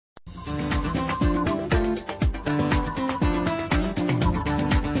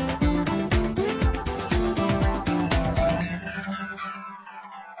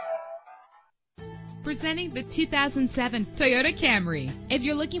Presenting the 2007 Toyota Camry. If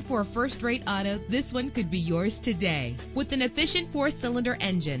you're looking for a first-rate auto, this one could be yours today. With an efficient 4-cylinder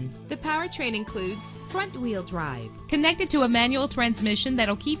engine, the powertrain includes front-wheel drive, connected to a manual transmission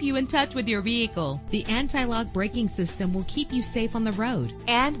that'll keep you in touch with your vehicle. The anti-lock braking system will keep you safe on the road.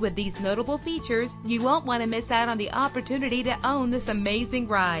 And with these notable features, you won't want to miss out on the opportunity to own this amazing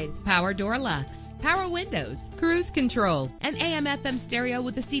ride. Power door locks, power windows, cruise control, an AM/FM stereo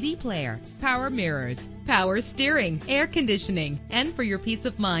with a CD player, power mirrors, power steering, air conditioning. And for your peace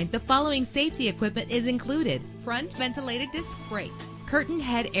of mind, the following safety equipment is included: front ventilated disc brakes, curtain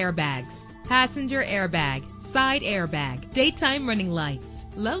head airbags, passenger airbag, side airbag, daytime running lights,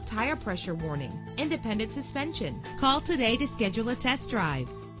 low tire pressure warning, independent suspension. Call today to schedule a test drive.